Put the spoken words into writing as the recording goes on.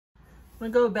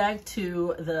I'm gonna go back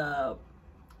to the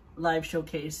live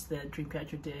showcase that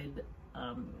Dreamcatcher did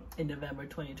in November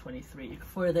 2023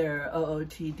 for their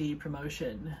OOTD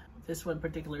promotion. This one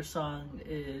particular song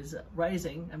is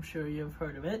Rising. I'm sure you've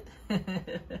heard of it.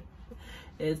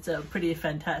 It's pretty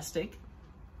fantastic.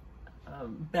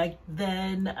 Back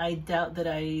then, I doubt that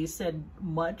I said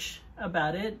much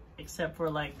about it, except for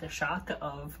like the shock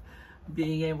of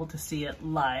being able to see it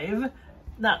live.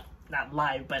 Not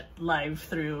live, but live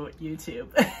through YouTube.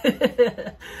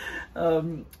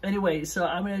 Anyway, so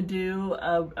I'm gonna do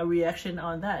a reaction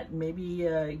on that. Maybe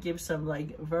give some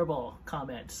like verbal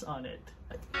comments on it.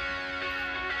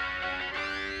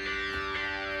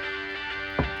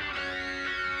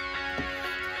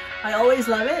 I always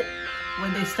love it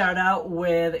when they start out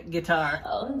with guitar.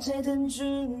 Oh.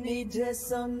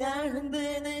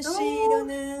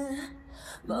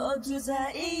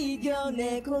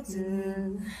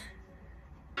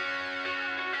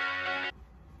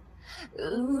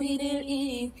 우리를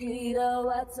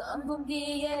이끌어왔던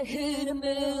공기의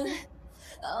흐름은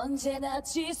언제나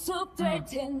지속될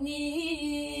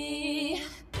테니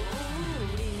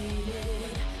우리를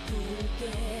굳게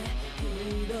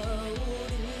불어오르자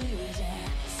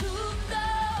숨도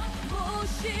못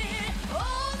쉴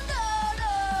온도로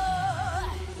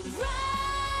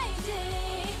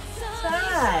Rising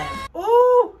Time.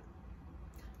 Ooh!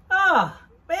 Oh,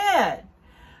 man!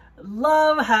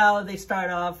 Love how they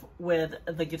start off with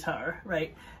the guitar,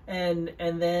 right? And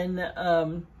then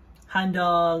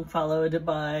Handong followed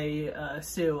by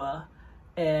Suwa.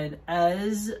 And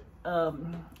as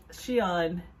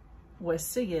Xion was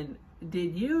singing,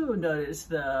 did you notice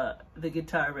the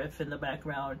guitar riff in the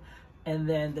background and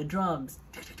then the drums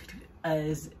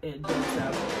as it builds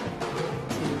up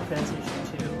to transition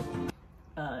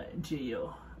to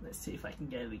Jiyu? Let's see if I can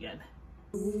get it again.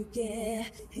 Here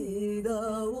we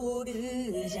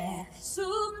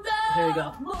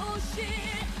go.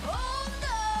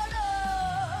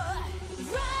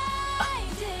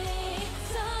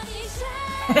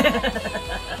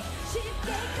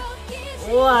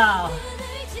 Wow.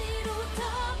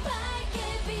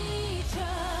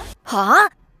 Huh?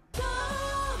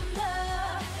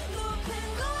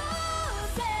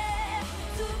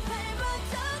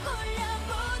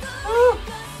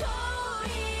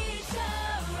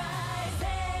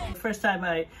 First time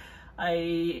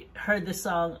I heard this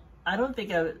song, I don't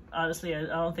think I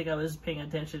was paying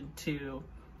attention to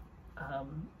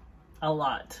a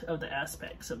lot of the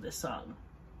aspects of this song.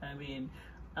 I mean,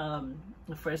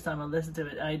 the first time I listened to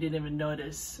it, I didn't even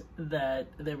notice that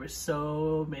there were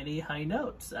so many high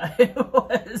notes.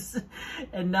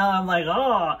 And now I'm like,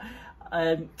 oh,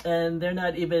 and they're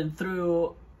not even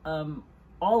through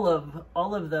all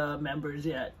of the members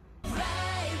yet.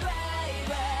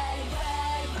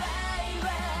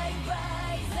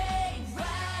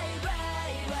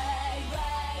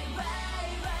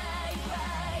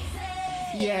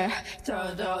 Yeah,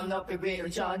 더더 높이 위로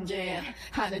전진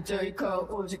하늘 뚫고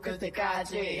우주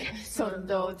끝에까지 소름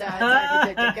돋아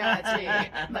달게 될 때까지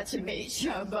마치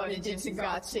미쳐버린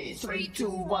짐승같이 3, 2,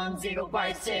 1, 0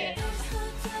 발생.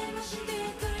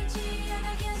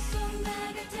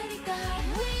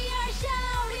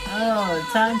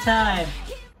 Oh, time.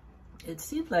 It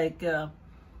seems like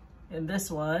in this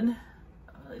one,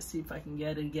 let's see if I can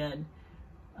get it again,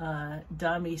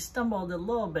 Dami stumbled a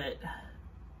little bit.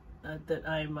 That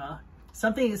I'm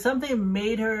something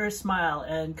made her smile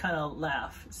and kind of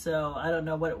laugh. So I don't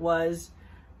know what it was,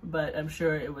 but I'm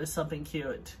sure it was something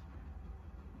cute.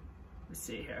 Let's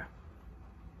see here.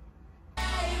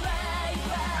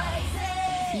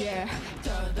 Yeah,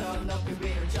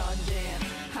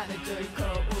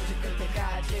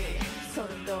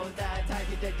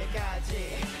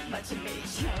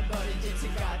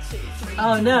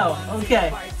 oh no,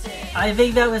 okay. I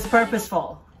think that was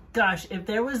purposeful. Gosh, if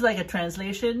there was like a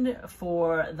translation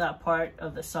for that part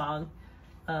of the song,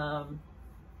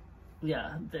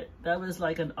 yeah, that was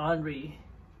like an Henri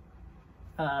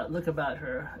look about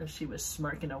her as she was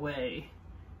smirking away,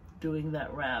 doing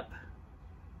that rap.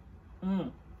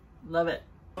 Love it.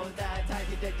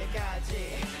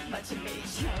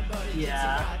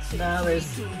 Yeah,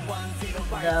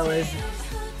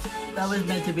 that was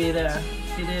meant to be there.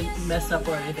 She didn't mess up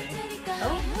or anything.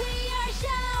 Oh.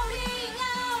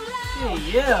 Hey,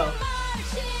 you.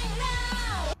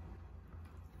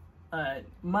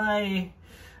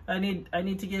 I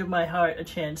need to give my heart a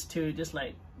chance to just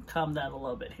like calm down a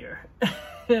little bit here.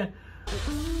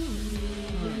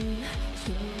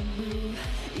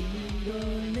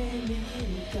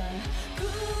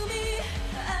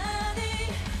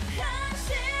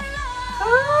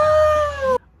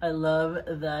 I love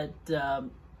that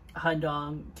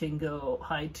Handong can go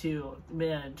high too.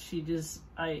 Man, she just,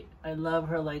 I love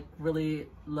her like really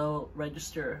low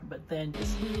register, but then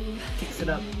just kicks it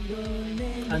up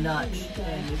a notch.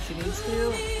 And if she needs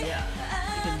to, yeah,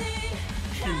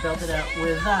 she can belt it out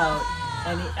without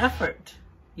any effort,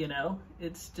 you know?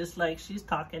 It's just like she's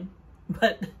talking,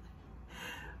 but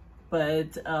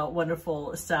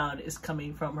wonderful sound is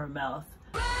coming from her mouth.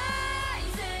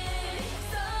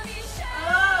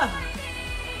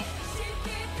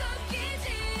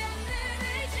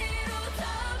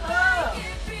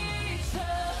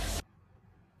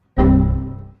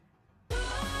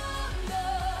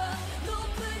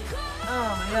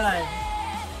 Oh my god.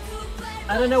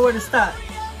 I don't know where to stop.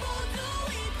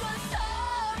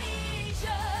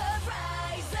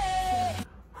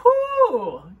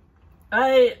 Whoo!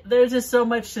 There's just so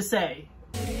much to say.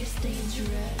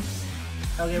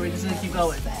 Okay, we're just gonna keep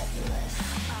going.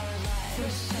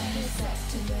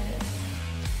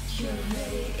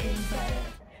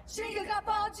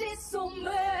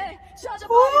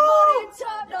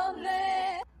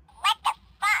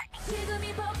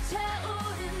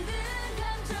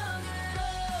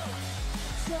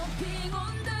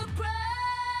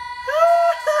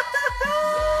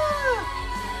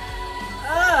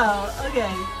 Oh,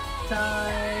 okay.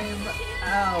 Time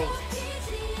out.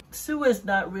 Sue is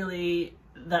not really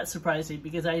that surprising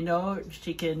because I know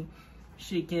she can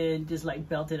just like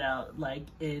belt it out like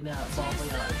in Bon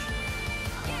Voyage.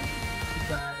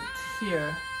 But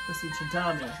here, listen to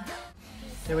Tommy.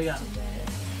 Here we go.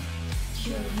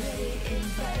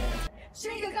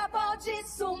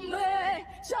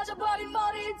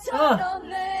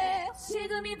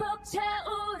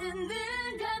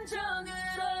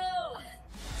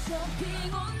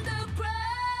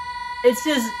 It's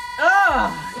just, oh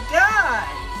god,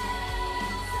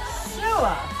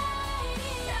 Sua.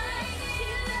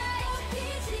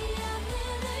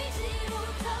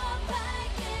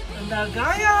 And now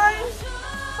Gayan.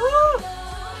 Woo.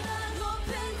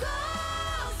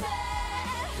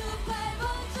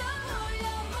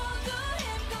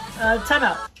 Time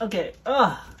out. Okay.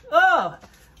 Oh.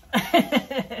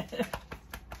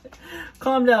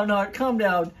 Calm down, Art. Calm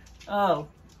down. Oh.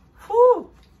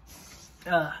 Whew.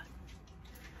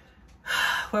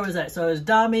 Where was that? So it was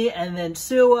Dami and then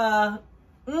Sua.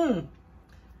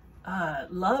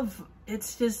 Love.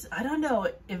 It's just, I don't know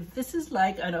if this is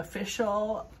like an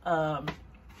official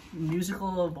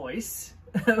musical voice,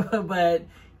 but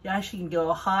yeah, she can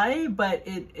go high, but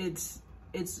it's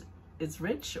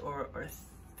rich or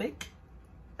thick.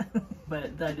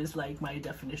 But that is like my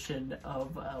definition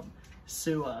of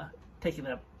Sua, taking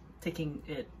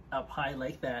it up high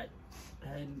like that,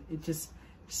 and it just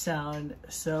sound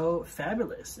so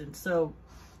fabulous and so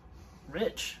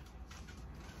rich.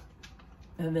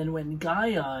 And then when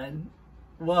Gayan,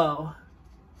 whoa,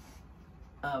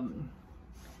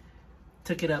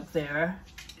 took it up there,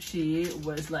 she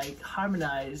was like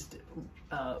harmonized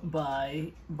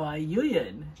by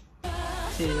Yuyin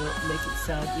to make it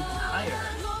sound even higher.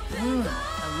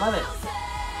 I love it.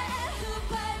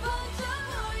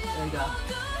 There you go.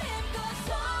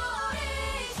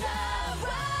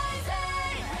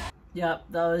 Yep,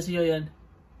 that was Yuyin.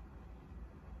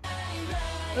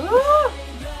 Ooh!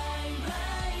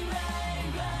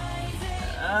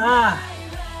 Ah!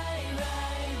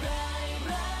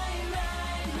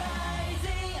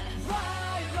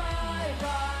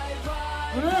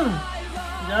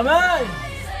 Yummy!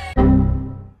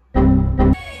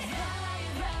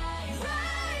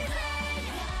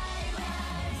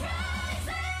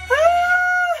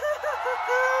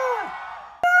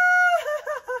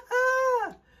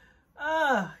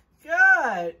 Oh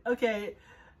god. Okay.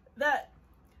 That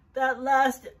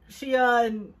last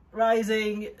Xi'an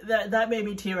rising, that made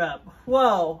me tear up.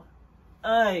 Whoa.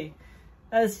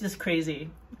 That's just crazy.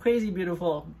 Crazy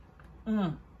beautiful.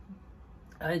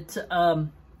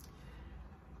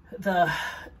 The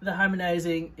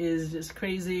harmonizing is just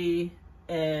crazy,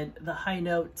 and the high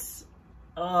notes,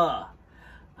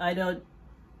 I don't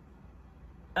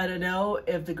know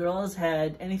if the girls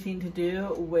had anything to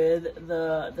do with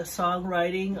the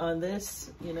songwriting on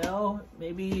this, you know.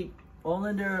 Maybe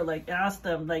Olander like asked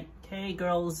them like, hey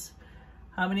girls,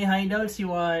 how many high notes you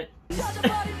want? Just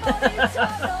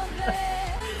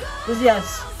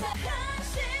yes.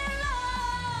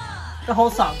 The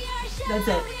whole song. That's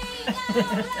it.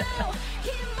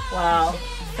 Wow.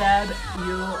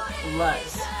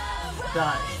 Fabulous.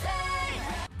 Gosh.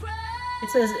 It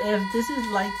says if this is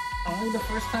like only the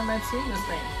first time I've seen this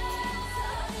thing.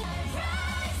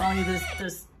 Only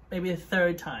this maybe the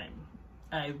third time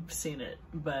I've seen it.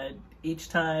 But each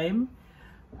time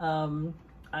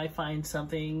I find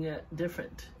something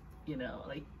different. You know,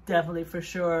 like definitely for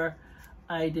sure,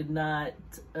 I did not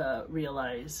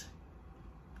realize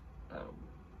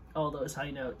all those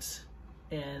high notes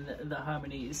and the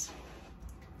harmonies.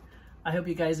 I hope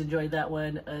you guys enjoyed that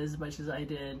one as much as I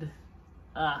did.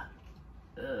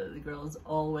 The girls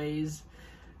always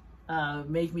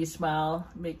make me smile,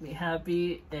 make me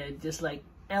happy, and just like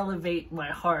elevate my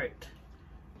heart.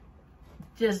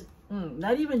 Just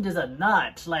not even just a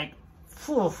notch, like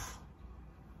phew,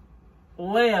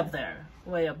 way up there,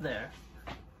 way up there.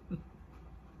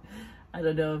 I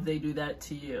don't know if they do that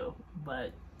to you,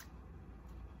 but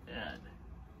man,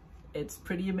 it's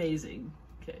pretty amazing.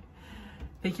 Okay,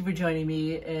 thank you for joining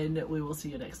me, and we will see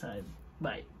you next time.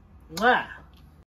 Bye. Mwah!